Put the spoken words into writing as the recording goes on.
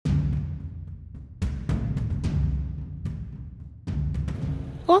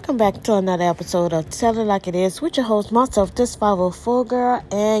Welcome back to another episode of Tell It Like It Is with your host, myself, this 504 girl.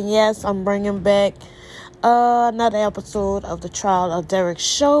 And yes, I'm bringing back another episode of the trial of Derek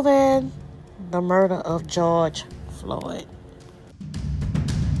Chauvin, the murder of George Floyd.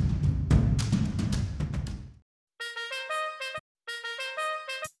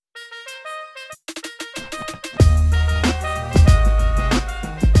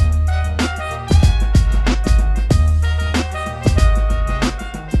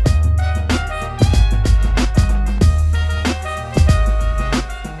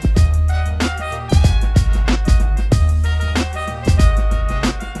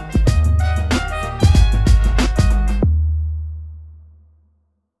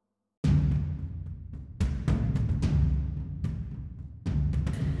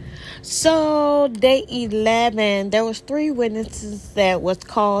 So, day 11, there was 3 witnesses that was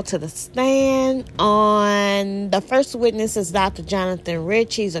called to the stand. The first witness is Dr. Jonathan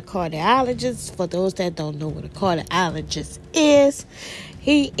Rich. He's a cardiologist. For those that don't know what a cardiologist is,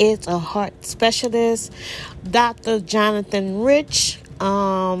 he is a heart specialist. Dr. Jonathan Rich,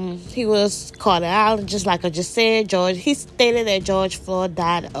 he was cardiologist, like I just said. He stated that George Floyd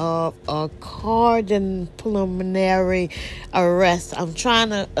died of a cardiopulmonary arrest. I'm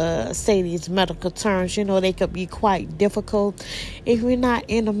trying to say these medical terms. They could be quite difficult. If you're not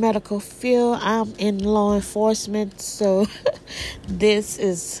in the medical field, I'm in law enforcement, so this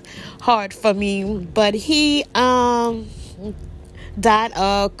is hard for me. But he died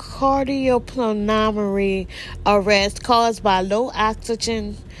of cardiopulmonary arrest caused by low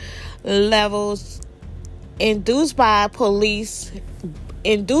oxygen levels induced by the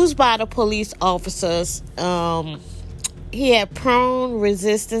police officers. He had prone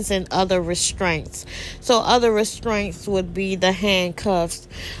resistance and other restraints. So other restraints would be the handcuffs,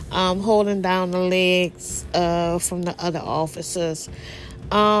 holding down the legs from the other officers.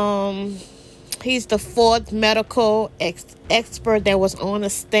 He's the 4th medical expert that was on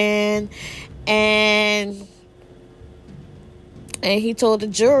the stand, and he told the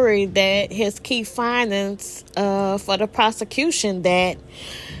jury that his key findings for the prosecution, that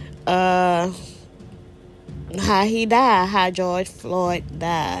how George Floyd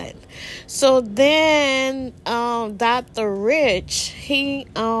died. So then Dr. Rich,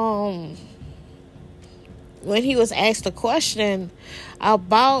 when he was asked a question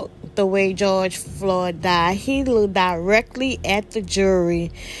about the way George Floyd died, he looked directly at the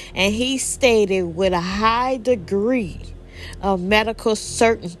jury, and he stated with a high degree of medical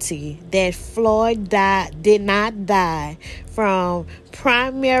certainty that Floyd did not die from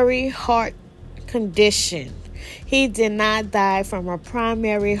primary heart condition. He did not die from a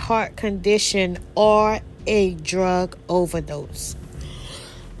primary heart condition or a drug overdose.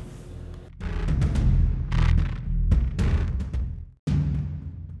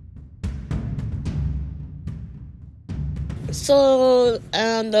 So,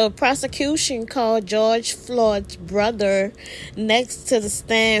 the prosecution called George Floyd's brother next to the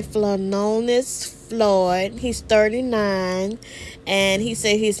stand, Philonise Floyd. He's 39, and he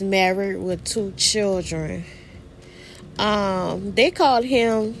said he's married with 2 children. They called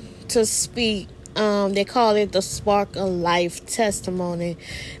him to speak. They call it the Spark of Life testimony.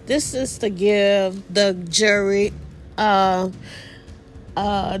 This is to give the jury a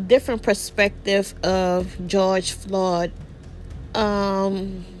different perspective of George Floyd,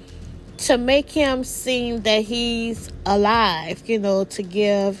 to make him seem that he's alive, to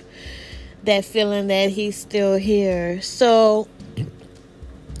give that feeling that he's still here. So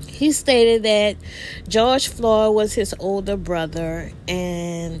he stated that George Floyd was his older brother,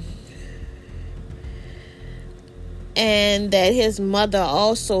 and that his mother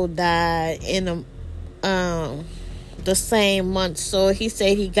also died in the same month. So he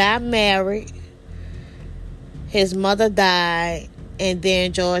said he got married, his mother died, and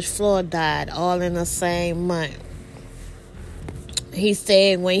then George Floyd died, all in the same month. He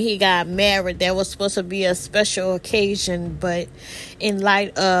said when he got married, there was supposed to be a special occasion, but in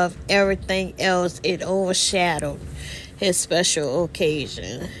light of everything else, it overshadowed his special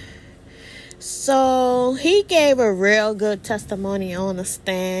occasion. So he gave a real good testimony on the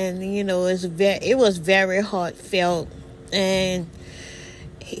stand. It was very heartfelt, and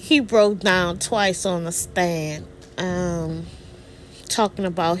he broke down twice on the stand, talking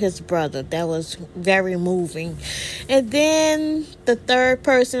about his brother. That was very moving. And then the third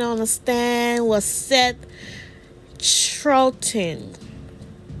person on the stand was Seth Troughton.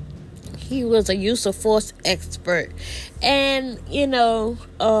 He was a use of force expert. And,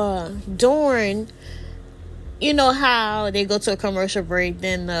 during, how they go to a commercial break,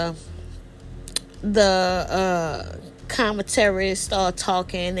 then commentaries started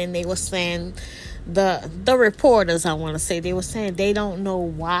talking, and they were saying, the reporters, I want to say, they were saying they don't know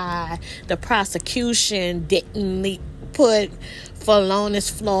why the prosecution didn't put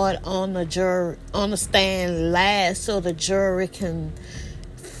Philonise Floyd on the stand last, so the jury can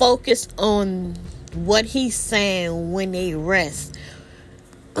focus on what he's saying when they rest.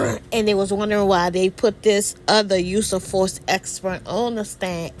 And they was wondering why they put this other use of force expert on the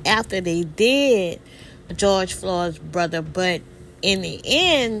stand after they did George Floyd's brother. But in the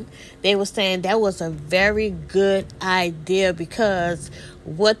end, they were saying that was a very good idea, because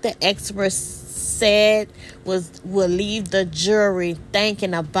what the experts said will leave the jury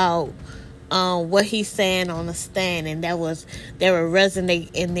thinking about what he's saying on the stand, and that will resonate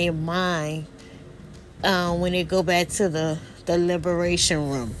in their mind when they go back to the liberation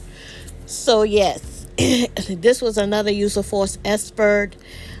room. So yes, this was another use of force expert.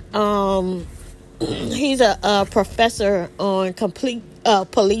 He's a professor on complete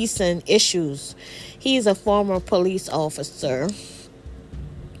policing issues. He's a former police officer.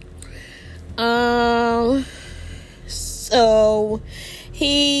 So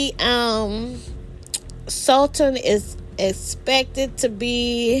he Sultan is expected to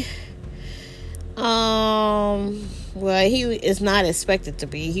be well, he is not expected to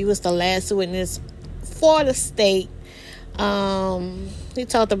be. He was the last witness for the state. He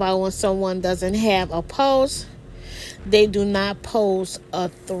talked about when someone doesn't have a pulse, they do not pose a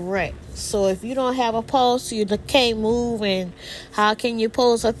threat. So if you don't have a pulse, you can't move, and how can you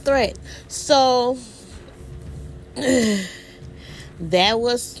pose a threat? So that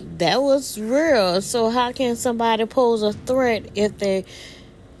was real. So how can somebody pose a threat if they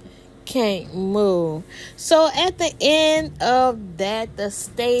can't move? So at the end of that, the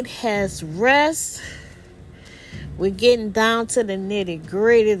state has rest. We're getting down to the nitty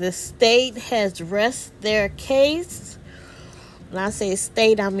gritty. The state has rest their case. When I say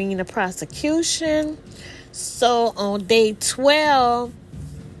state, I mean the prosecution. So on day 12,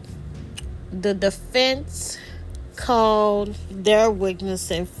 the defense called their witness,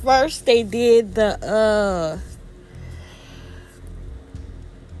 and first they did I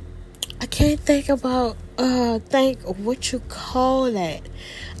can't think what you call that.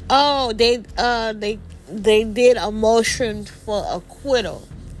 Oh, they did a motion for acquittal,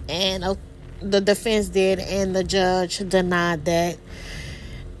 and the defense did, and the judge denied that.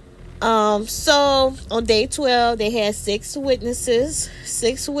 So on day 12, they had 6 witnesses.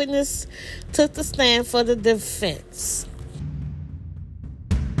 6 witnesses took the stand for the defense.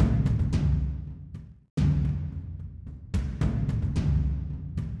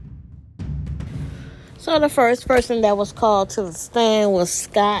 So the first person that was called to the stand was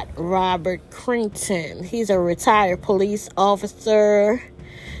Scott Robert Crington. He's a retired police officer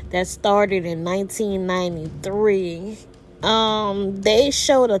that started in 1993. They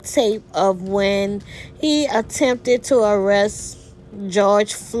showed a tape of when he attempted to arrest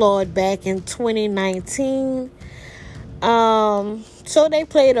George Floyd back in 2019. So they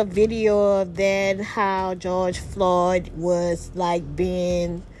played a video of that, how George Floyd was like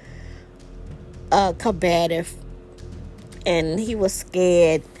being combative, and he was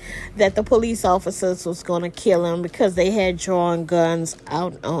scared that the police officers was going to kill him because they had drawn guns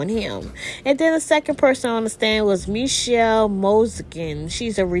out on him. And then the second person on the stand was Michelle Mosigan.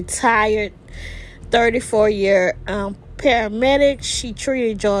 She's a retired 34-year paramedic. She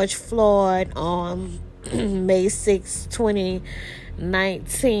treated George Floyd on May 6,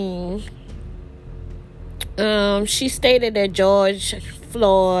 2019. She stated that George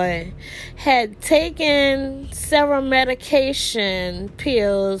Floyd had taken several medication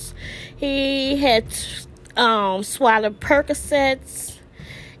pills. He had swallowed Percocets,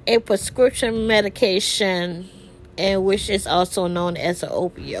 a prescription medication, and which is also known as an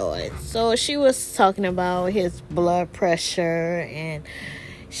opioid. So she was talking about his blood pressure, and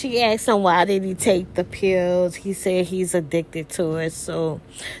she asked him why did he take the pills. He said he's addicted to it. So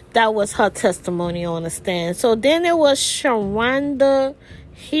that was her testimony on the stand. So then there was Sharonda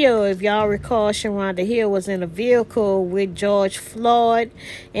Hill. If y'all recall, Sharonda Hill was in a vehicle with George Floyd,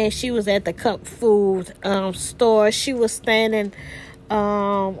 and she was at the Cup Food store. She was standing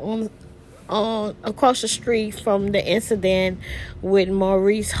on across the street from the incident with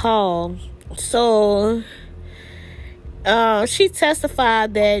Maurice Hall. So she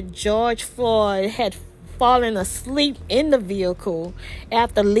testified that George Floyd had fallen asleep in the vehicle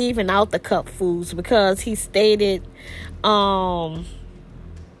after leaving out the Cup Foods, because he stated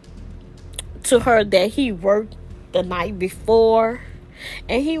to her that he worked the night before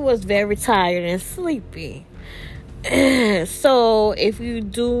and he was very tired and sleepy. So, if you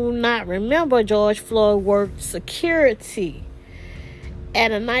do not remember, George Floyd worked security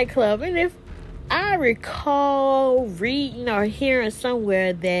at a nightclub. And if I recall reading or hearing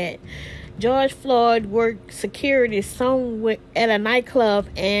somewhere that George Floyd worked security somewhere at a nightclub,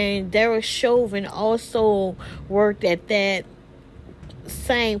 and Derek Chauvin also worked at that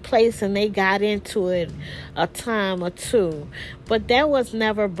same place, and they got into it a time or two. But that was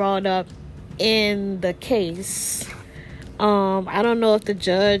never brought up in the case. I don't know if the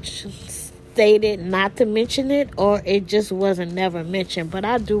judge stated not to mention it or it just wasn't never mentioned, but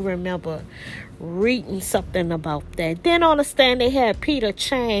I do remember reading something about that. Then on the stand they had Peter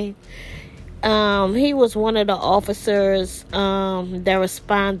Chang. He was one of the officers that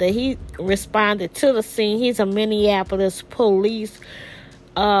responded. He responded to the scene. He's a Minneapolis police,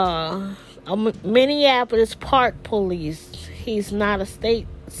 Minneapolis Park Police. He's not a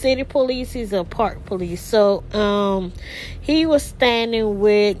city police. He's a park police. So, he was standing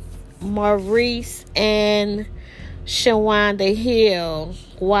with Maurice and Shawanda Hill,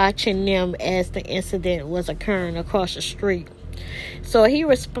 watching them as the incident was occurring across the street. So he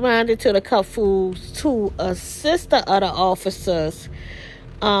responded to the cuffs to a sister of the officers,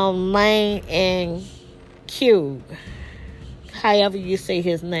 Lane and Q, however you say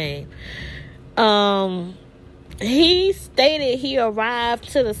his name. He stated he arrived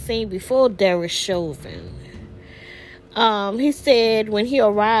to the scene before Derek Chauvin. He said when he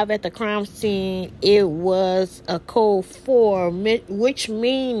arrived at the crime scene, it was a code 4, which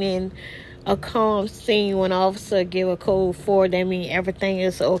meaning a calm scene. When officer give a code 4, that means everything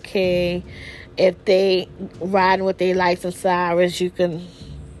is okay. If they riding with their license sirens, you can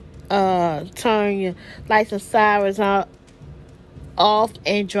turn your license sirens off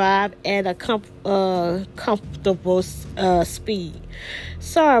and drive at a comfortable speed.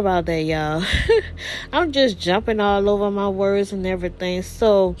 Sorry about that, y'all. I'm just jumping all over my words and everything.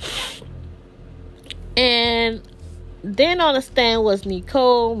 So, and then on the stand was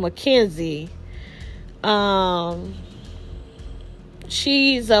Nicole McKenzie.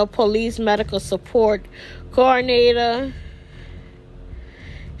 She's a police medical support coordinator.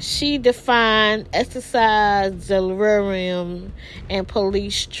 She defined exercise, delirium, and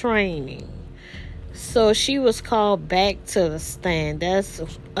police training. So she was called back to the stand. That's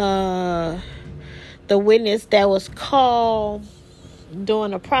the witness that was called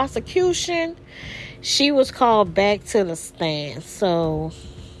during the prosecution. She was called back to the stand. So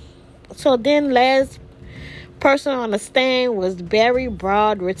then last person on the stand was Barry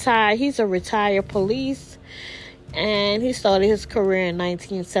Broad, retired. He's a retired police. And he started his career in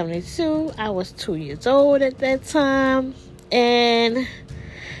 1972. I was 2 years old at that time. And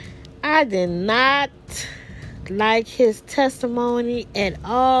I did not like his testimony at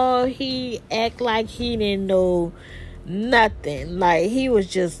all. He act like he didn't know nothing. Like he was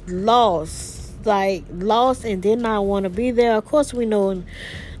just lost. Like lost and did not want to be there. Of course we know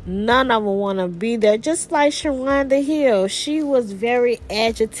none of them want to be there. Just like Shawanda Hill. She was very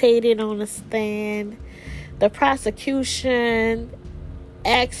agitated on the stand. The prosecution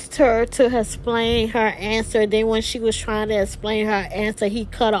asked her to explain her answer. Then when she was trying to explain her answer, he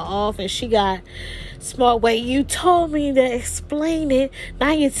cut her off and she got smart. Wait, you told me to explain it. Now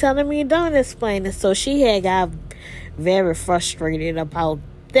you're telling me don't explain it. So she had got very frustrated about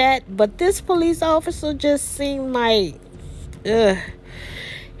that. But this police officer just seemed like,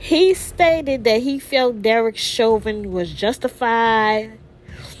 he stated that he felt Derek Chauvin was justified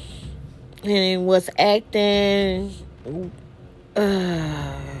and was acting,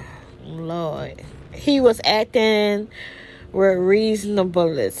 Lord, he was acting with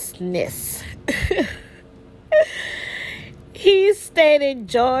reasonableness. He stated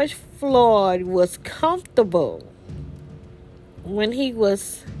George Floyd was comfortable when he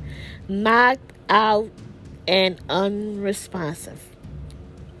was knocked out and unresponsive.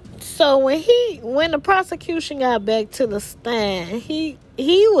 So when the prosecution got back to the stand, he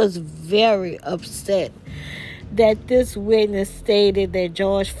was very upset that this witness stated that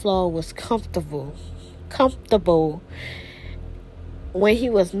George Floyd was comfortable when he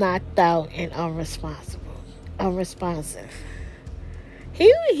was knocked out and unresponsive.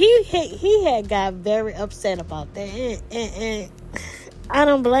 He had got very upset about that, and I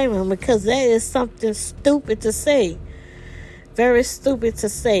don't blame him because that is something stupid to say. Very stupid to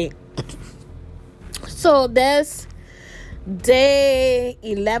say. So that's day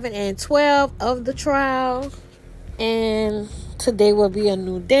 11 and 12 of the trial. And today will be a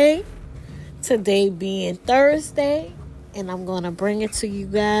new day. Today being Thursday. And I'm going to bring it to you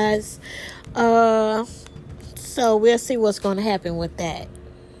guys. So we'll see what's going to happen with that.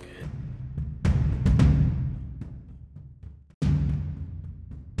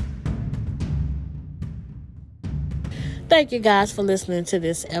 thank you guys for listening to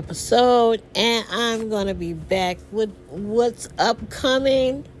this episode. And I'm going to be back with what's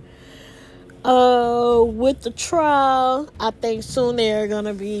upcoming with the trial. I think soon they're going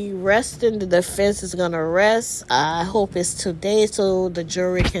to be resting. The defense is going to rest. I hope it's today so the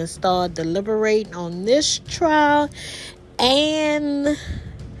jury can start deliberating on this trial. And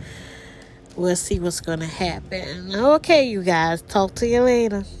we'll see what's going to happen. Okay, you guys. Talk to you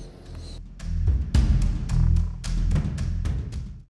later.